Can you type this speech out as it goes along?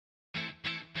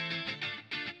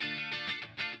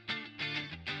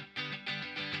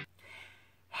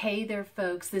Hey there,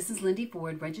 folks. This is Lindy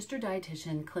Ford, registered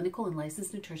dietitian, clinical and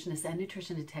licensed nutritionist, and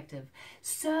nutrition detective.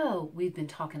 So we've been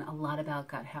talking a lot about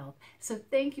gut health. So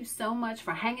thank you so much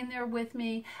for hanging there with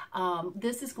me.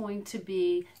 This is going to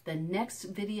be the next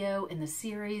video in the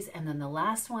series, and then the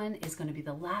last one is going to be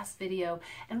the last video.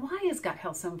 And why is gut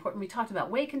health so important? We talked about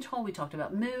weight control, we talked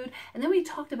about mood, and then we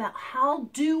talked about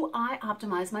how do I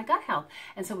optimize my gut health.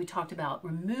 And so we talked about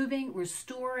removing,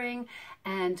 restoring,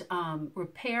 and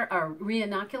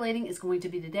Reinoculate is going to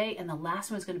be today, and the last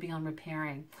one is going to be on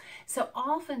repairing. So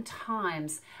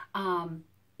oftentimes,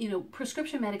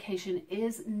 prescription medication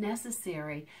is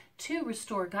necessary to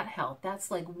restore gut health.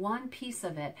 That's like one piece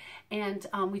of it. And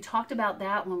we talked about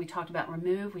that when we talked about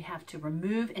remove. We have to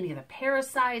remove any of the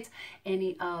parasites,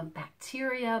 any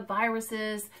bacteria,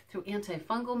 viruses through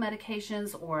antifungal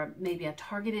medications or maybe a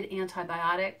targeted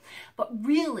antibiotic. But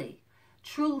really,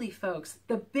 truly, folks,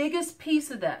 the biggest piece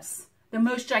of this, the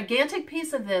most gigantic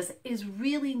piece of this is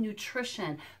really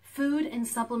nutrition. Food and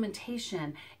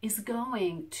supplementation is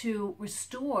going to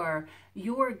restore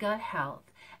your gut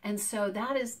health. And so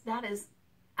that is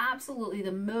absolutely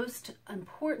the most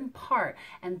important part.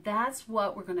 And that's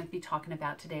what we're going to be talking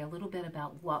about today, a little bit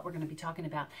about what we're going to be talking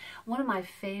about. One of my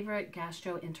favorite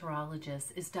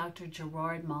gastroenterologists is Dr.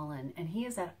 Gerard Mullen, and he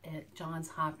is at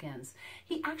Johns Hopkins.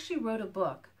 He actually wrote a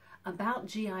book about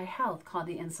GI health called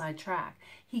The Inside Track.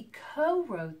 He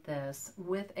co-wrote this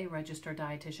with a registered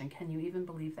dietitian. Can you even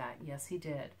believe that? Yes, he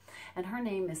did. And her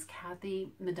name is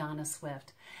Kathy Madonna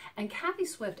Swift. And Kathy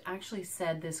Swift actually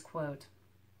said this quote.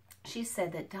 She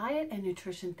said that diet and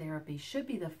nutrition therapy should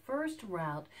be the first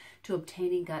route to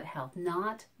obtaining gut health,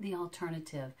 not the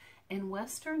alternative. In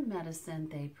Western medicine,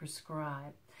 they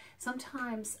prescribe.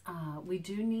 Sometimes we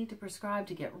do need to prescribe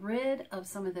to get rid of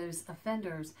some of those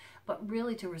offenders, but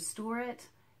really to restore it,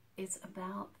 it's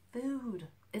about food.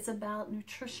 It's about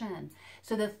nutrition.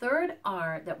 So the third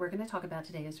R that we're going to talk about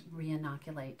today is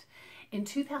Reinoculate. In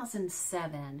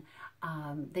 2007,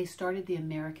 they started the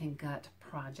American Gut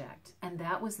Project, and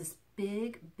that was this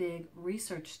big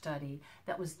research study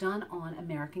that was done on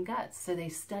American guts. So they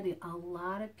studied a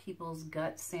lot of people's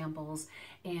gut samples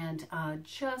and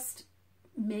just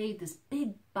made this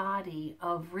big body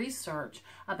of research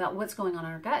about what's going on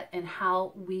in our gut and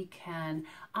how we can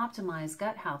optimize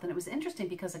gut health. And it was interesting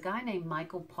because a guy named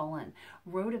Michael Pollan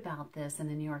wrote about this in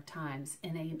the New York Times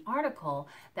in an article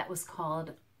that was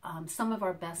called Some of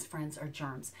Our Best Friends Are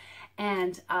Germs.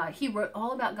 And he wrote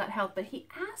all about gut health, but he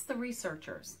asked the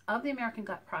researchers of the American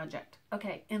Gut Project,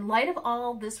 okay, in light of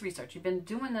all this research, you've been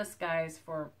doing this, guys,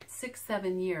 for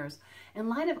 6-7 years. In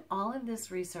light of all of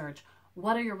this research,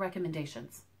 what are your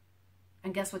recommendations?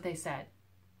 And guess what they said?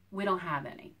 We don't have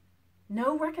any.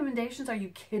 No recommendations? Are you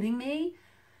kidding me?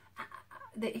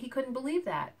 He couldn't believe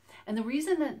that. And the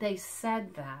reason that they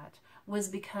said that was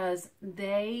because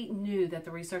they knew that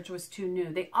the research was too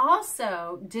new. They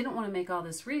also didn't want to make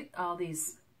all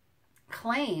these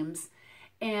claims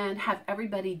and have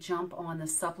everybody jump on the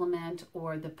supplement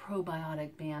or the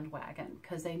probiotic bandwagon,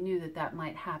 because they knew that that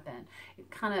might happen.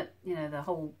 It kind of, the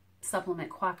whole supplement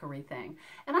quackery thing.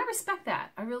 And I respect that.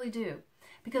 I really do.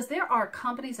 Because there are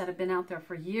companies that have been out there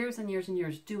for years and years and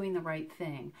years doing the right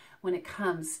thing when it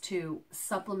comes to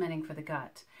supplementing for the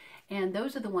gut. And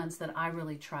those are the ones that I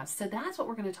really trust. So that's what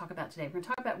we're going to talk about today. We're going to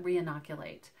talk about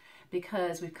Reinoculate,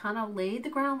 because we've kind of laid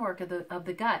the groundwork of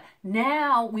the gut.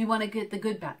 Now we want to get the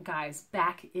good guys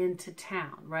back into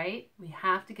town, right? We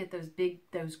have to get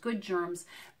those good germs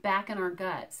back in our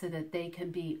gut so that they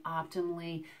can be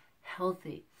optimally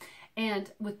healthy.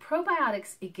 And with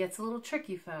probiotics, it gets a little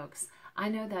tricky, folks. I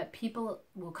know that people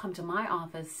will come to my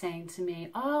office saying to me,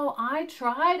 oh, I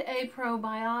tried a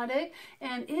probiotic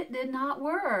and it did not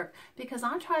work because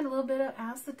I tried a little bit of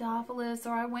acidophilus,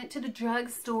 or I went to the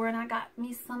drugstore and I got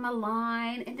me some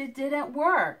Align and it didn't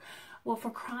work. Well,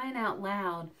 for crying out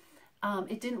loud,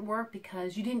 it didn't work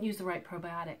because you didn't use the right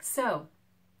probiotics. So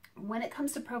when it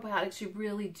comes to probiotics, you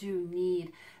really do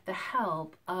need the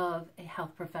help of a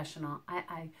health professional.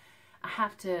 I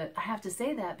have to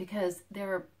say that because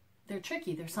they're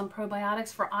tricky. There's some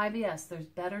probiotics for IBS. There's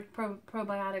better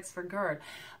probiotics for GERD.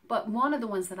 But one of the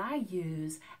ones that I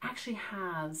use actually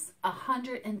has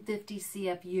 150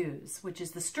 CFUs, which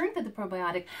is the strength of the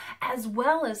probiotic, as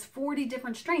well as 40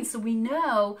 different strains. So we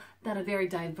know that a very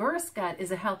diverse gut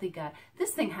is a healthy gut.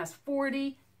 This thing has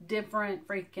 40 different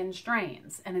freaking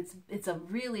strains. And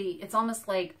it's almost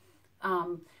like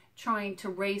trying to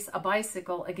race a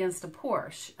bicycle against a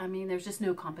Porsche. I mean, there's just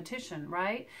no competition,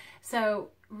 right?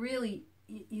 So really,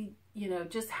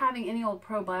 just having any old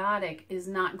probiotic is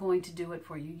not going to do it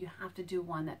for you. You have to do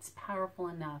one that's powerful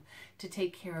enough to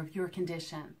take care of your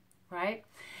condition. right?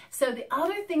 So the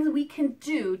other thing we can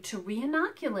do to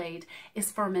reinoculate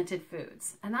is fermented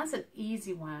foods. And that's an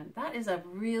easy one. That is a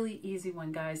really easy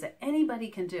one, guys, that anybody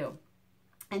can do.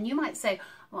 And you might say,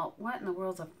 well, what in the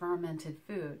world's a fermented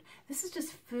food? This is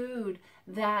just food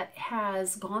that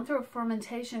has gone through a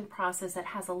fermentation process that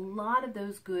has a lot of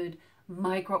those good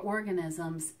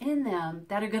microorganisms in them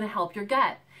that are going to help your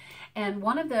gut. And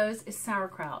one of those is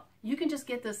sauerkraut. You can just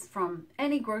get this from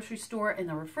any grocery store in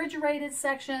the refrigerated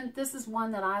section. This is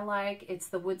one that I like. It's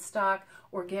the Woodstock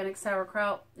organic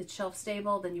sauerkraut. It's shelf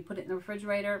stable. Then you put it in the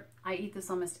refrigerator. I eat this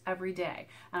almost every day.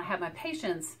 And I have my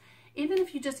patients, even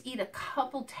if you just eat a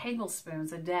couple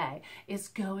tablespoons a day, it's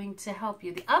going to help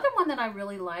you. The other one that I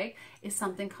really like is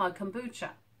something called kombucha.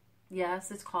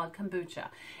 Yes, it's called kombucha.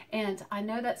 And I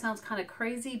know that sounds kind of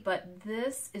crazy, but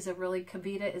this is a really,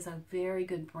 Kavita is a very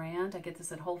good brand. I get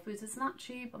this at Whole Foods. It's not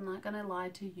cheap. I'm not going to lie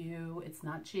to you. It's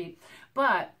not cheap.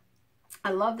 But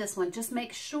I love this one. Just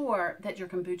make sure that your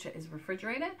kombucha is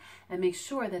refrigerated and make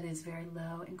sure that it is very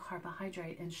low in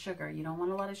carbohydrate and sugar. You don't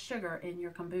want a lot of sugar in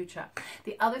your kombucha.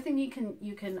 The other thing you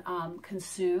can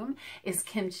consume is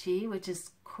kimchi, which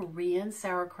is Korean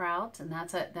sauerkraut, and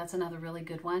that's another really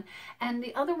good one. And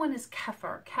the other one is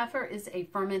kefir. Kefir is a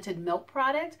fermented milk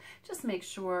product. Just make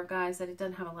sure, guys, that it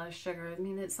doesn't have a lot of sugar. I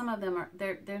mean, some of them are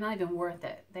they're not even worth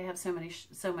it. They have so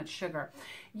much sugar.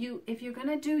 If you're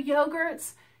gonna do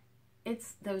yogurts,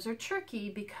 those are tricky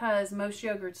because most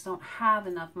yogurts don't have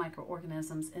enough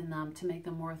microorganisms in them to make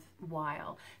them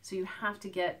worthwhile. So you have to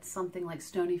get something like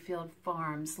Stonyfield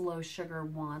Farms low sugar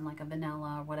one, like a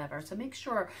vanilla or whatever. So make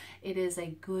sure it is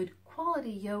a good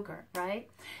quality yogurt, right?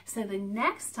 So the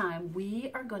next time we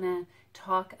are going to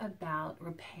talk about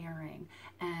repairing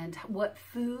and what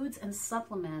foods and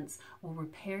supplements will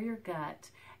repair your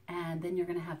gut. And then you're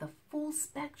going to have the full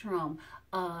spectrum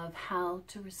of how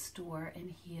to restore and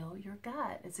heal your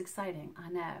gut. It's exciting, I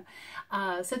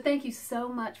know. So thank you so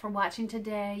much for watching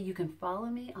today. You can follow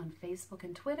me on Facebook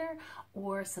and Twitter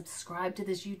or subscribe to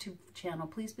this YouTube channel.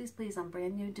 Please, please, please. I'm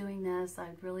brand new doing this. I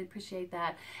really appreciate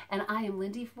that. And I am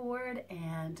Lindy Ford,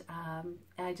 and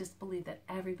I just believe that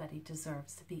everybody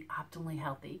deserves to be optimally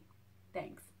healthy.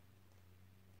 Thanks.